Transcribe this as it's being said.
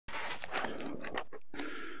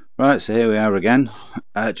Right, so here we are again.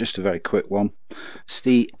 Just a very quick one. It's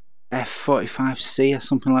the F45C or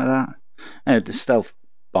something like that. Anyway, the stealth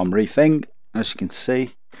bombery thing, as you can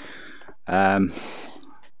see. What am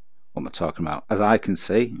I talking about? As I can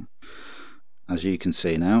see, as you can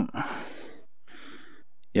see now.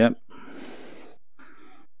 Yep.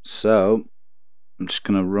 So I'm just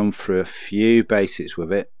going to run through a few basics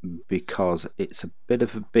with it because it's a bit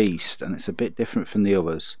of a beast and it's a bit different from the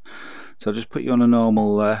others. So I'll just put you on a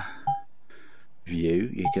normal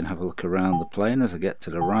view. You can have a look around the plane as I get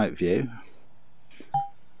to the right view.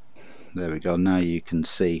 There we go. Now you can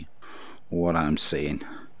see what I'm seeing.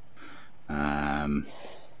 And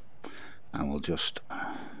we'll just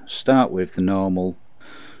start with the normal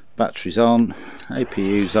batteries on,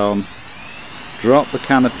 APUs on, drop the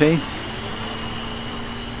canopy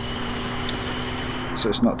so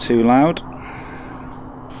it's not too loud.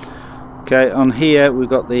 Okay, on here we've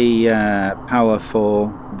got the power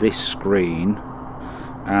for this screen,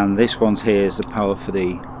 and this one's here is the power for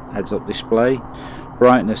the heads-up display,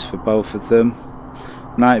 brightness for both of them,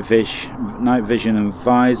 night vision and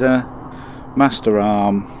visor, master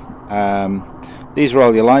arm. These are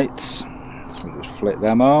all your lights, so we'll just flick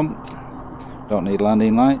them on. Don't need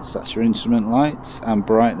landing lights, that's your instrument lights, and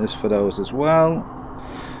brightness for those as well.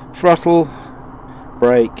 Throttle,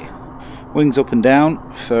 brake, wings up and down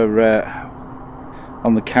for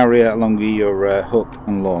on the carrier along with your hook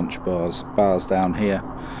and launch bars down here.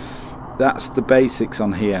 That's the basics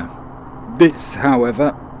on here. This,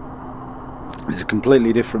 however, is a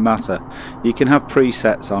completely different matter. You can have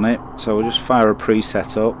presets on it, so we'll just fire a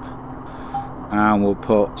preset up and we'll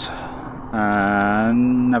put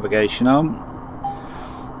navigation on.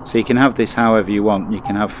 So you can have this however you want. You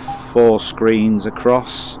can have 4 screens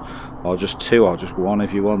across, or just 2, or just 1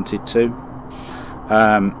 if you wanted to.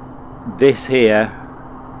 This here,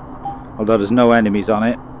 although there's no enemies on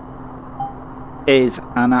it, is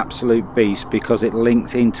an absolute beast because it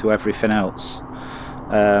links into everything else.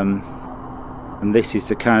 And this is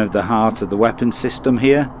the kind of the heart of the weapon system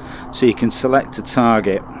here. So you can select a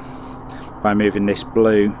target by moving this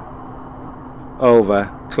blue over,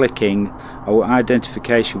 clicking, an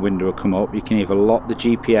identification window will come up. You can either lock the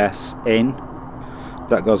GPS in,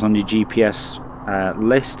 that goes on your GPS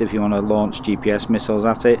list if you want to launch GPS missiles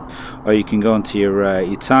at it, or you can go onto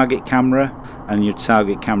your target camera and your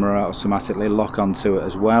target camera automatically lock onto it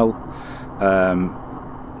as well.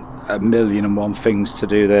 1,000,001 things to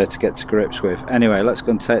do there to get to grips with. Anyway, let's go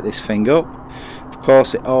and take this thing up. Of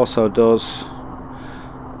course it also does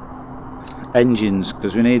engines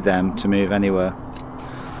because we need them to move anywhere.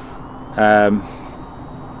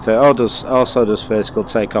 So it also does vertical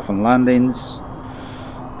takeoff and landings.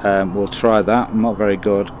 We'll try that. I'm not very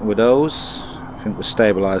good with those. I think we're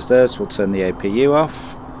stabilised there, so we'll turn the APU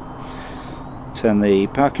off, turn the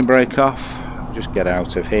parking brake off, just get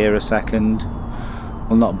out of here a second.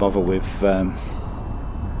 We'll not bother with the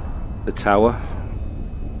tower,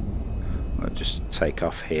 we'll just take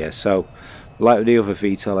off here. So like with the other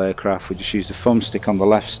Vtol aircraft, we just use the thumbstick on the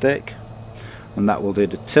left stick and that will do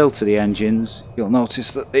the tilt of the engines. You'll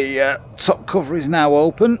notice that the top cover is now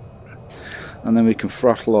open, and then we can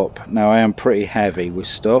throttle up. Now I am pretty heavy with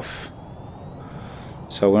stuff,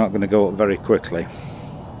 so we're not going to go up very quickly,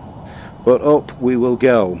 but up we will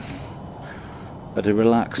go at a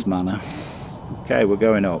relaxed manner. Okay, we're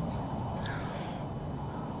going up.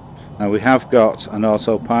 Now we have got an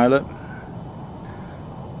autopilot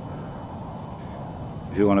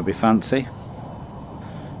if you want to be fancy,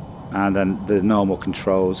 and then the normal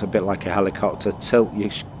controls, a bit like a helicopter. Tilt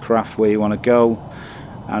your craft where you want to go,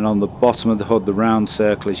 and on the bottom of the hood the round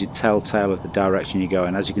circle is your telltale of the direction you're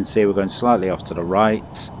going. As you can see, we're going slightly off to the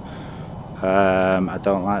right. I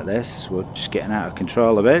don't like this, we're just getting out of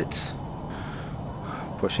control a bit,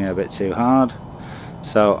 pushing it a bit too hard.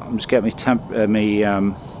 So I'm just getting my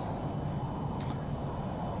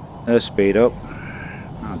airspeed up.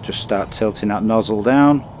 I'll just start tilting that nozzle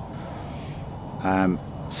down.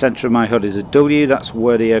 Centre of my hood is a W, that's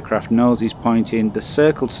where the aircraft nose is pointing. The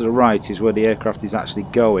circle to the right is where the aircraft is actually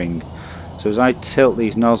going. So as I tilt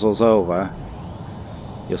these nozzles over,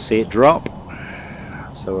 you'll see it drop.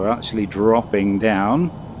 So we're actually dropping down,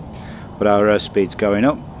 but our airspeed's going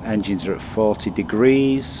up. Engines are at 40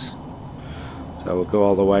 degrees. So we'll go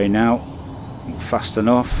all the way now, fast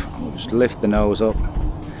enough. We'll just lift the nose up,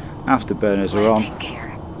 afterburners are on,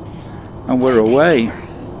 and we're away.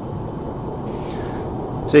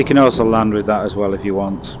 So you can also land with that as well if you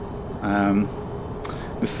want. In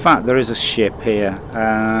fact, there is a ship here.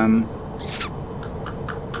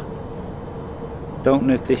 Don't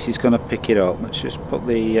know if this is going to pick it up. Let's just put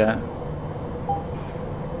the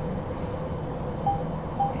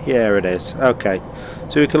Here it is. Okay,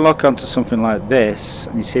 so we can lock onto something like this,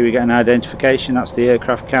 and you see we get an identification. That's the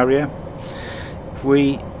aircraft carrier. If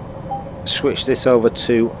we switch this over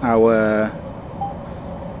to our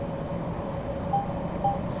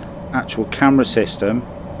actual camera system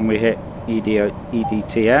and we hit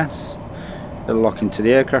EDTS, it'll lock into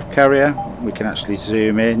the aircraft carrier. We can actually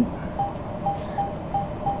zoom in.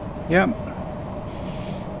 Yep.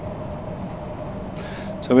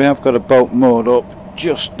 So we have got a boat moored up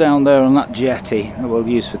just down there on that jetty that we'll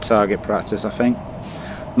use for target practice, I think.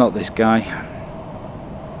 Not this guy.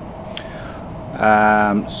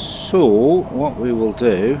 So what we will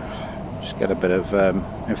do, just get a bit of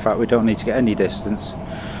in fact we don't need to get any distance.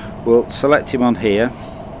 We'll select him on here.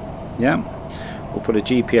 Yeah, we'll put a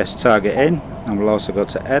GPS target in, and we'll also go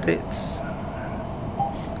to edits.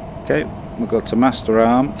 Okay, we'll go to master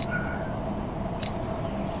arm,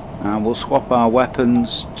 and we'll swap our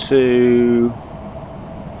weapons to,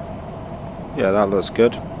 yeah, that looks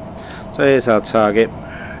good. So here's our target.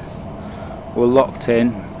 We're locked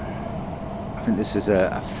in. I think this is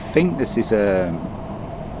a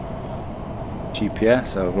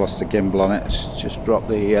GPS. I've lost the gimbal on it. Just drop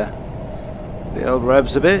the old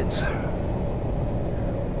revs a bit.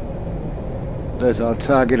 There's our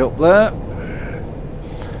target up there.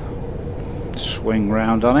 Swing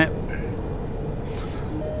round on it.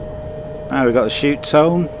 Now we've got the shoot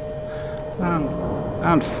tone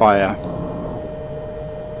and fire.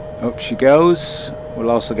 Up she goes.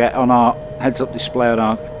 We'll also get on our heads-up display on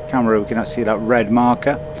our camera. We can actually see that red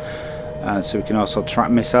marker, so we can also track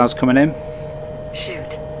missiles coming in.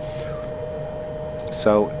 Shoot.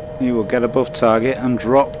 So you will get above target and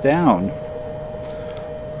drop down,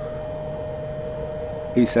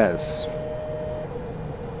 he says.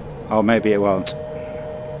 Or maybe it won't.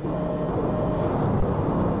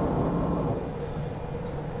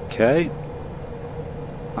 Okay,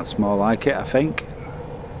 that's more like it, I think.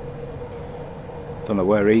 Don't know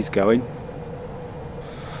where he's going,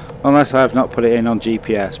 unless I have not put it in on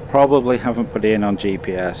GPS. Probably haven't put it in on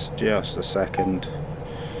GPS. Just a second.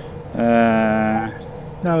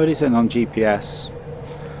 No, it isn't on GPS.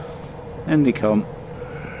 In they come.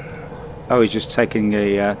 Oh, he's just taking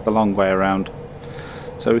the long way around.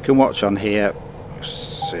 So we can watch on here.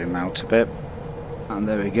 Zoom out a bit, and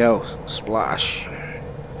there we go. Splash.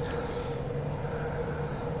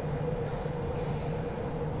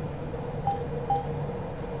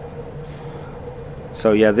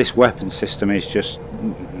 So yeah, this weapon system is just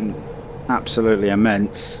absolutely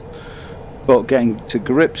immense, but getting to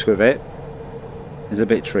grips with it is a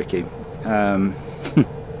bit tricky. You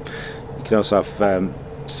can also have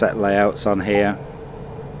set layouts on here,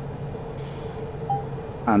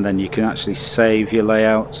 and then you can actually save your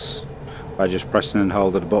layouts by just pressing and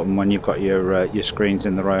holding the button when you've got your screens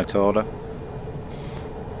in the right order.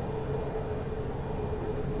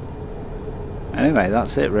 Anyway,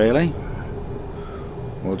 that's it really.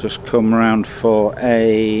 We'll just come around for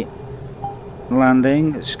a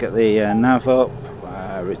landing. Let's get the nav up,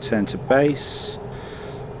 return to base.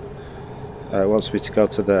 It wants me to go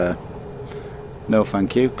to the, no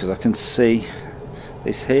thank you, because I can see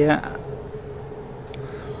this here.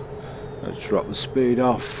 Let's drop the speed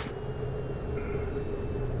off.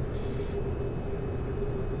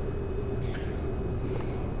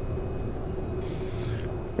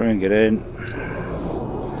 Bring it in.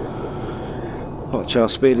 Watch our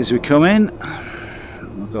speed as we come in.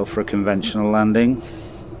 We'll go for a conventional landing.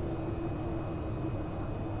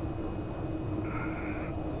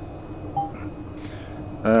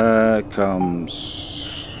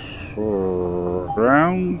 Comes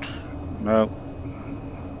round. No.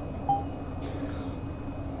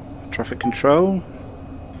 Traffic control.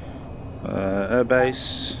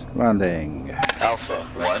 Airbase. Landing. Alpha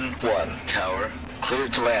 1-1 tower.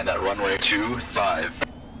 Cleared to land at runway 25.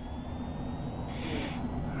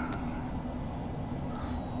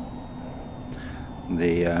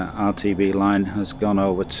 The RTB line has gone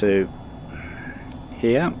over to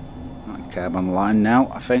here. Carbon line now,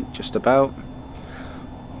 I think, just about.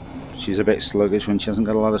 She's a bit sluggish when she hasn't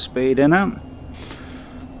got a lot of speed in her.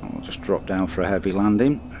 We'll just drop down for a heavy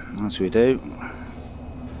landing, as we do.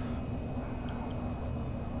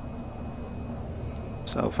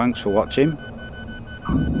 So thanks for watching.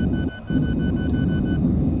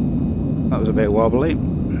 That was a bit wobbly.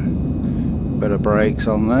 Bit of brakes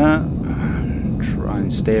on there. Try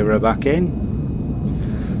and steer her back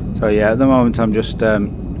in. So yeah, at the moment I'm just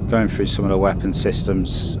going through some of the weapon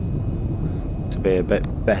systems to be a bit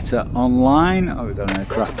better online. Oh, we've got an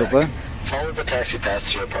aircraft up there. Follow the taxi path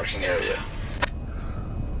to your parking area.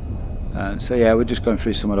 So yeah, we're just going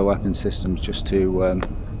through some of the weapon systems just to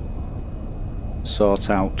sort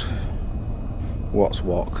out what's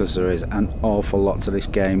what, because there is an awful lot to this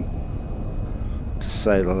game, to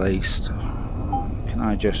say the least. Can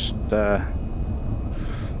I just I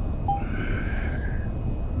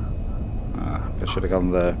should have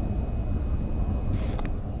gone there.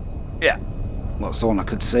 Yeah, that's the one I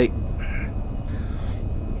could see.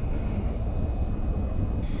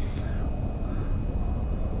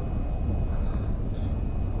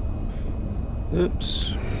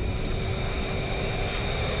 Oops.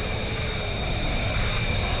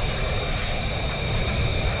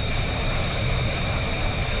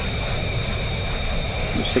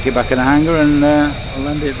 We'll stick it back in the hangar and I'll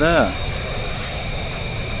land it there.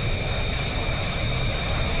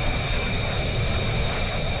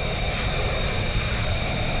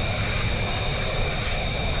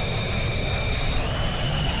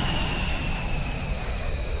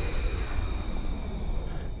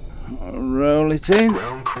 Roll it in.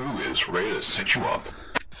 Ground crew is ready to set you up.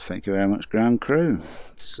 Thank you very much, ground crew.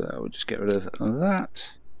 So we'll just get rid of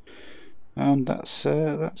that, and that's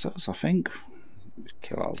us, I think. Just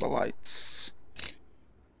kill all the lights.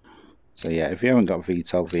 So yeah, if you haven't got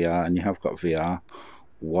Vtol VR and you have got VR,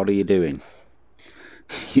 what are you doing?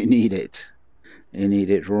 You need it. You need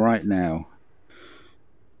it right now.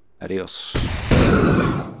 Adios.